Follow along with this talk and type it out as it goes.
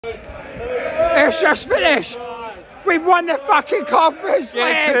It's just finished. We've won the fucking conference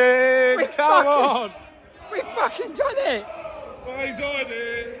league. Come on. We've fucking done it.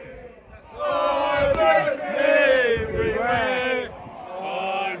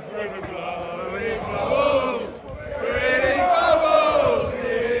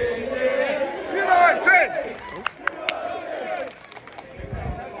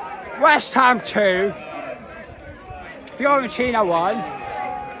 West Ham 2, Fiorentina 1.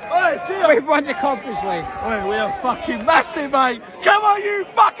 We've won the Conference League. Wait, we are fucking massive, mate. Come on, you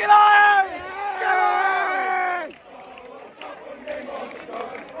fucking Lions! Yes!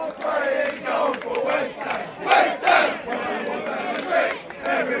 Playing goal for West Ham. West Ham.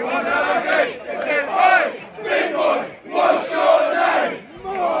 Everyone nowadays said, "Oi, big boy, what's your name?"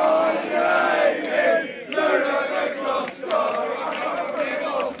 My name is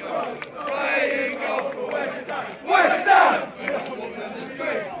playing goal for West Ham. West Ham.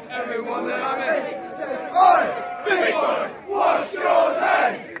 Everyone that I met said, "Oi, big boy, what's your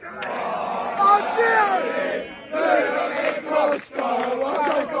name?" Oh dear!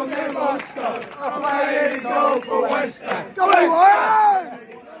 I'm playing goal for West Ham. Go on!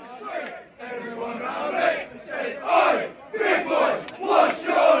 Everyone around me says, "Oi, big boy, what's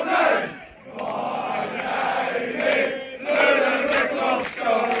your name?" My name is Ludovic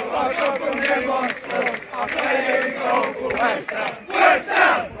Moscow. I come from near Moscow. I'm playing goal for West Ham. West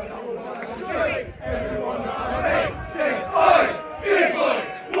Ham! Everyone around me says, "Oi, big boy,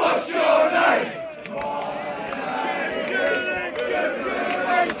 what's your name?"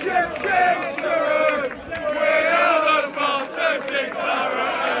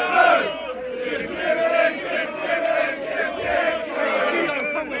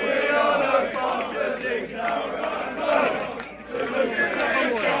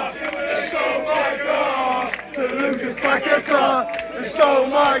 It's so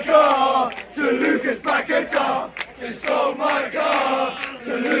my car to Lucas Paqueta. It's so my car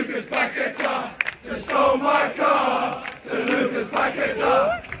to Lucas Paqueta. It's so my car to Lucas Paqueta. It's so my car to Lucas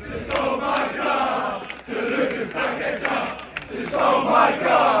Paqueta. It's so my car to Lucas Paqueta. It's so my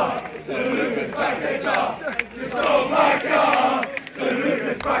car to Lucas Paqueta. It's so my car to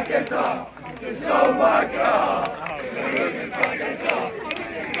Lucas Paqueta. It's so my car.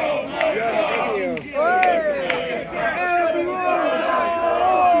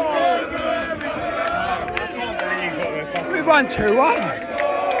 We won 2-1.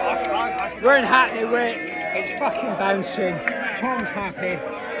 We're in Hackney Wick. It's fucking bouncing. Tom's happy.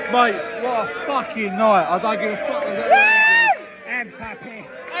 Mate, what a fucking night. I don't give a fuck about Em's happy.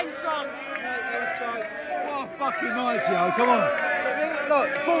 Em's strong. What a fucking night, Joe. Come on. Look,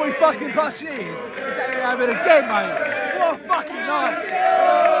 40 fucking plus years. Is that gonna happen again, mate? What a fucking night.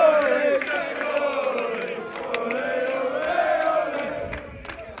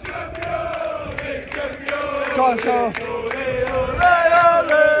 Go on, Sol.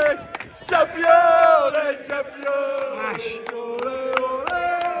 Smash.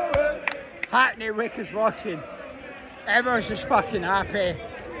 Hackney Wick is rocking. Everyone's just fucking happy.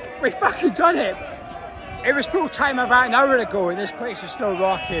 We've fucking done it. It was full time about an hour ago and this place is still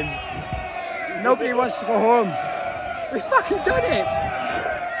rocking. Nobody wants to go home. We've fucking done it.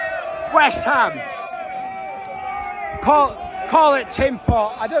 West Ham. Call it Tin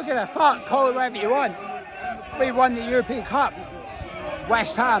Pot. I don't give a fuck. Call it whatever you want. We won the European Cup.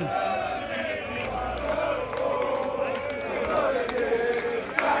 West Ham.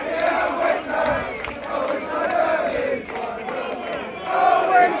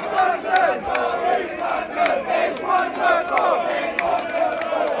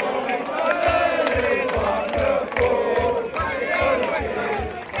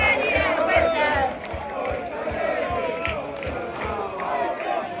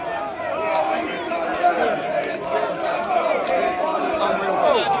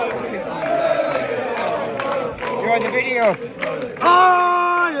 You on the video?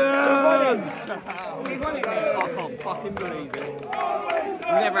 Lions! I can't fucking believe it.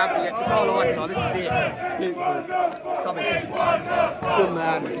 We never have to get the goal lifetime. This is it. Beautiful. Coming. Good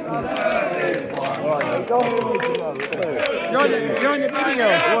man. You're on the video.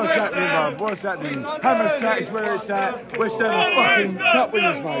 What's happening, man? What's happening? Hammer's Chat is where it's at. West Ham are fucking cup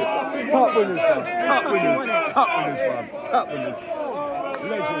winners, mate. Cup winners, man. Cup winners. Cup winners, man. Cup winners.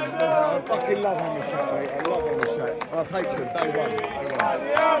 Legend. I fucking love Hammer's Chat, mate. I love Hammer's Chat. I'm a patron. Day one.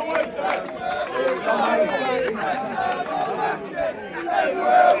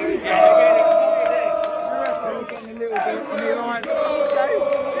 Day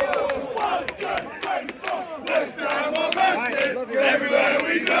Everywhere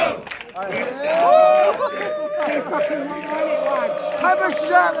we go. Fucking lads.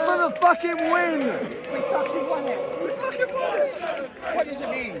 Hammersat for the fucking win! We fucking won it. We fucking won it. What does it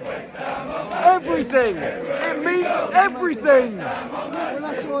mean? Everything! It means everything! Well,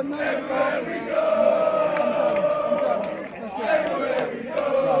 that's all I know.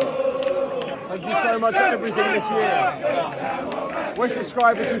 Thank you so much for everything this year. We're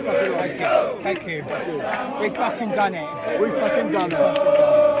subscribers, we fucking like it. Thank you. We fucking done it. We fucking done it.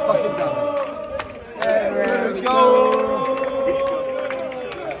 Fucking done it. There we go.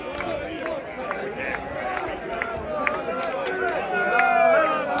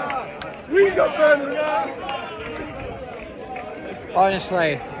 We got Benrahma!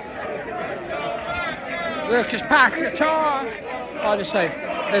 Honestly. Lucas Pack guitar. Honestly,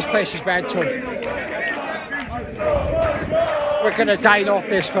 this place is mental. We're gonna dine off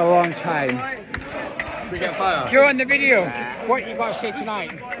this for a long time. We get fire. You're on the video. What you got to say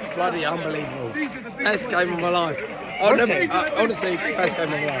tonight? Bloody unbelievable. Best game of my life. Honestly, best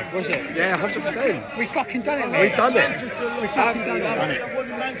game of my life. Was it? Yeah, 100%. We fucking done it, mate. We've done it. We fucking done it.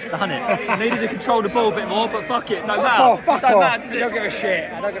 Done it. Needed to control the ball a bit more, but fuck it, no matter. Oh, fuck Don't off. matter, does I it? don't give a shit.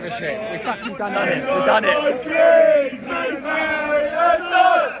 I don't give a shit. We fucking done it. We've done it.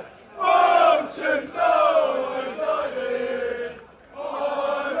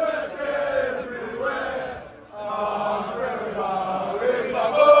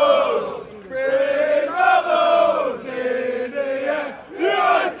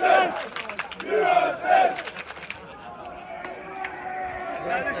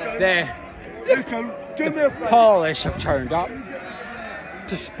 The Polish have turned up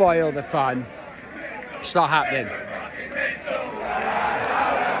to spoil the fun. It's not happening.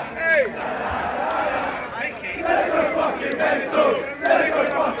 Hey,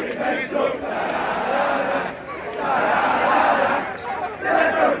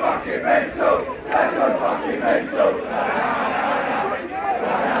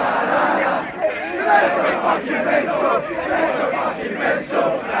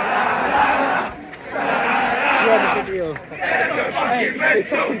 we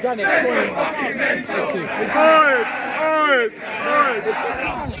fucking done it.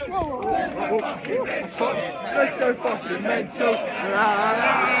 Thank you.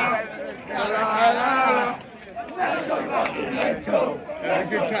 Let's go fucking mental. Yeah,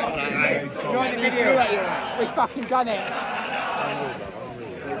 good catch, that. You're on the video. We fucking done it.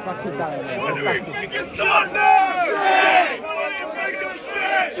 We fucking done it.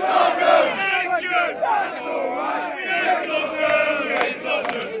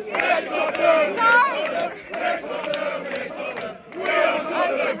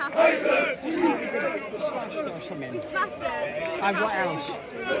 We smashed it. And what else?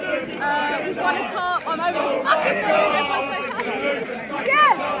 We've won a cup. I'm over the fucking moon. Everyone's so happy.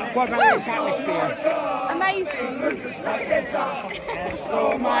 Yes! What about this atmosphere? Amazing.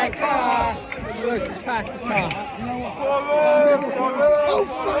 Oh my God! Lucas Pack guitar. Oh,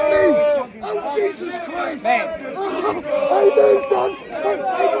 fuck me! Oh, Jesus Christ! Mate, Oh, how you doing, son?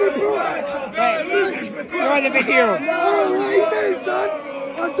 mate, you're on the video. Oh, how you doing, son?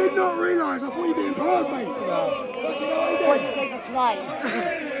 I did not realise. I thought you were being proud, mate. Fucking hell, how you What doing? do you think of tonight?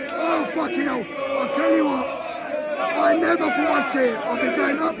 Oh, fucking hell. I'll tell you what. I never thought I'd see it. I've been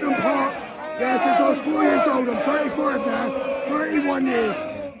going Upton Park since I was 4 years old. I'm 35 now. 31 years.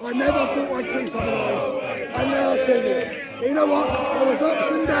 I never thought I'd see something like this. And now I've seen it. You know what? There was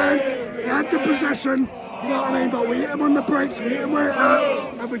ups and downs. He had the possession. You know what I mean? But we hit him on the brakes. We hit him where it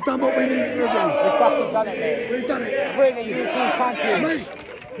hurt. And we've done what we needed to do. We fucking done it, mate. We've done it. We're the European champions. Mate,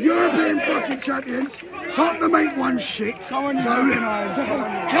 European fucking champions. Tottenham ain't one shit. Come on, you Lions. Come on,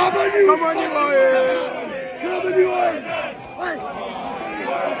 you Lions. Come on, you Lions. Hey.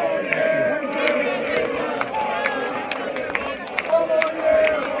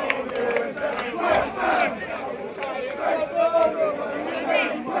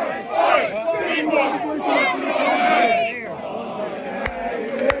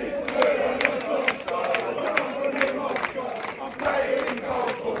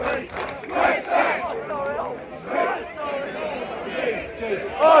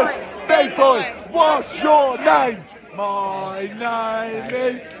 Oh, big boy, what's your name? My name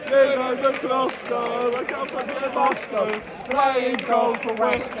is Lino Glasgow. I come from Glasgow, playing goal for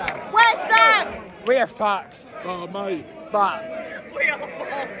West Ham. Where's that? We're fucked, Oh, mate. but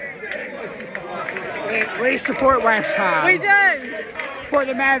we support West Ham. We do. For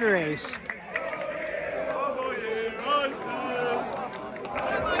the memories.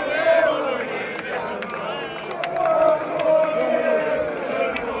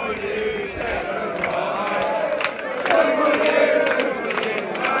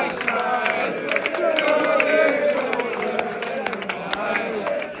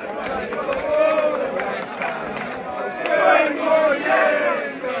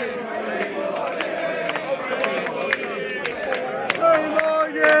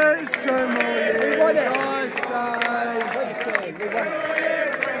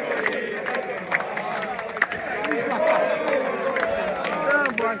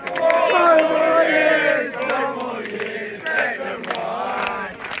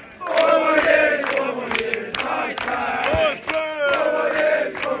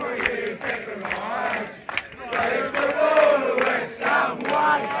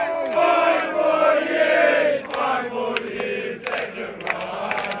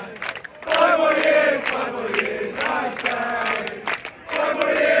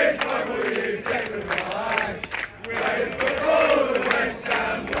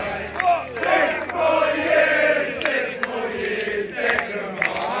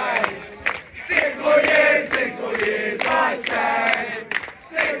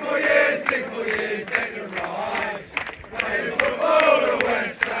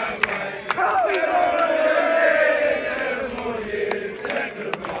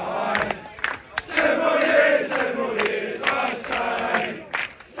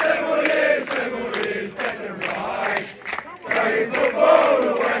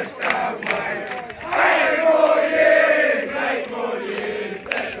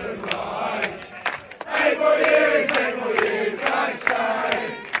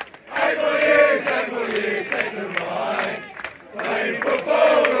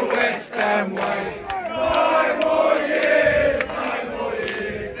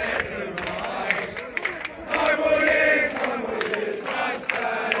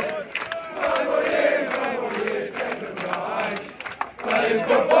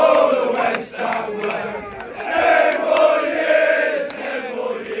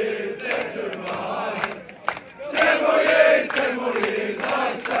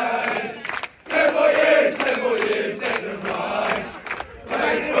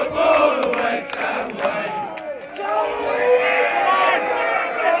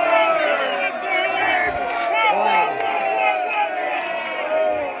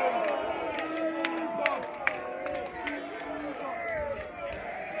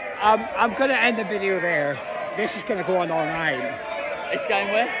 I'm going to end the video there. This is going to go on all night. It's going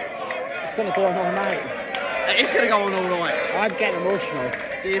where? It's going to go on all night. It's going to go on all night. I'm getting emotional.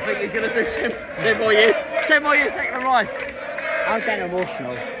 Do you think he's going to do 10 more years? 10 more years taking the rice? I'm getting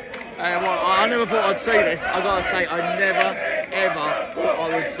emotional. Well, I never thought I'd see this. I've got to say, I never, ever thought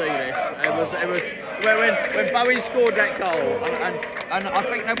I would see this. It was when Bowen scored that goal, and I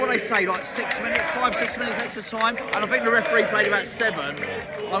think what they say, like 6 minutes, 5-6 minutes extra time, and I think the referee played about 7.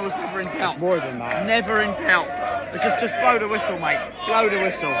 I was never in doubt. It's more than that. Never in doubt. Just blow the whistle, mate. Blow the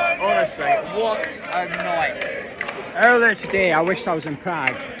whistle. Honestly, what a night. Earlier today, I wished I was in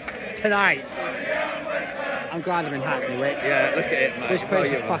Prague. Tonight, I'm glad I'm in Hackney Wick. Yeah, look at it, mate. This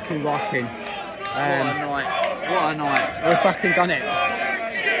place is fucking rocking. What a night. What a night. We've fucking done it.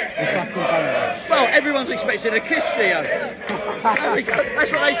 We've fucking done it. Well, everyone's expecting a kiss, Gio.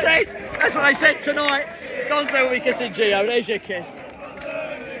 That's what they said. That's what they said tonight. Gonzo will be kissing Gio. There's your kiss.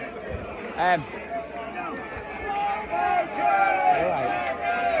 Alright.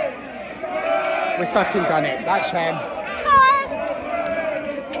 We've fucking done it. That's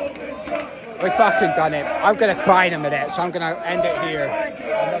we've fucking done it. I'm gonna cry in a minute, so I'm gonna end it here.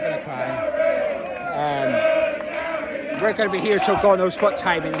 I'm not gonna cry. We're gonna be here till God knows what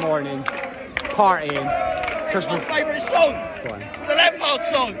time in the morning, partying. It's my favourite song. Go on. The Lampard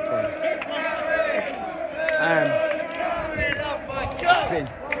song. Go on.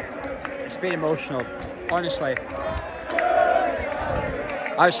 It's been emotional, honestly.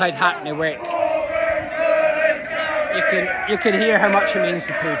 Outside Hackney Wick, you can hear how much it means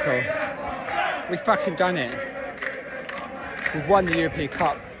to people. We've fucking done it. We've won the European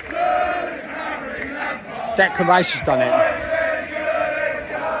Cup. Declan Rice has done it.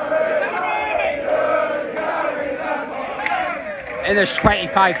 And there's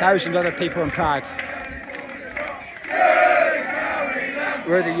 25,000 other people in Prague.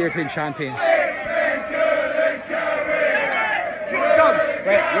 We're the European champions.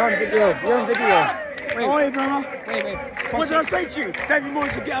 Wait, you're on video. You're on video. Wait, Oi, brother. wait. What did I say to you? David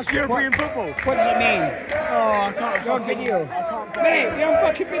Moyes to get us European football. What does it mean? Oh, I can't. You're on video. I can't. Mate, you're on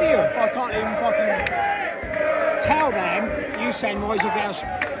fucking video. I can't even fucking. Tell them you said Moyes will get us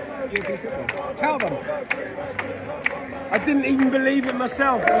European football. Tell them. I didn't even believe it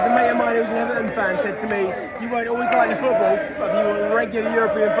myself. It was a mate of mine who was an Everton fan said to me, "You won't always like the football, but if you want regular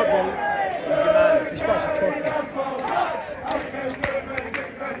European football, he's your man." He's got us a trophy.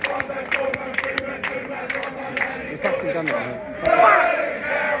 We've fucking done it, mate.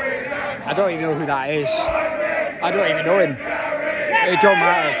 I don't even know who that is. I don't even know him. It don't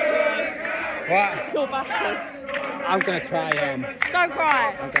matter. What? You're backwards. I'm gonna cry, Don't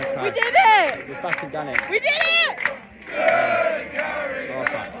cry. I'm gonna cry. We did it. We've fucking done it. We did it. Oh,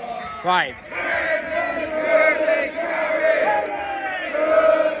 fuck. Right.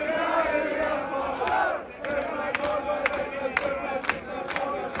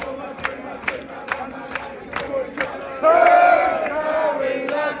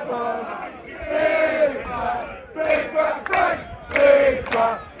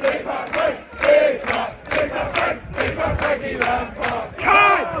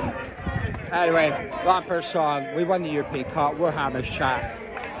 Anyway, Lampard song. We won the European Cup. We're having a chat.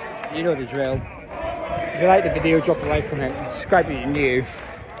 You know the drill. If you like the video, drop a like on it. Subscribe if you're new.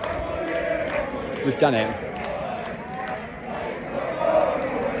 We've done it.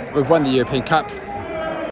 We've won the European Cup.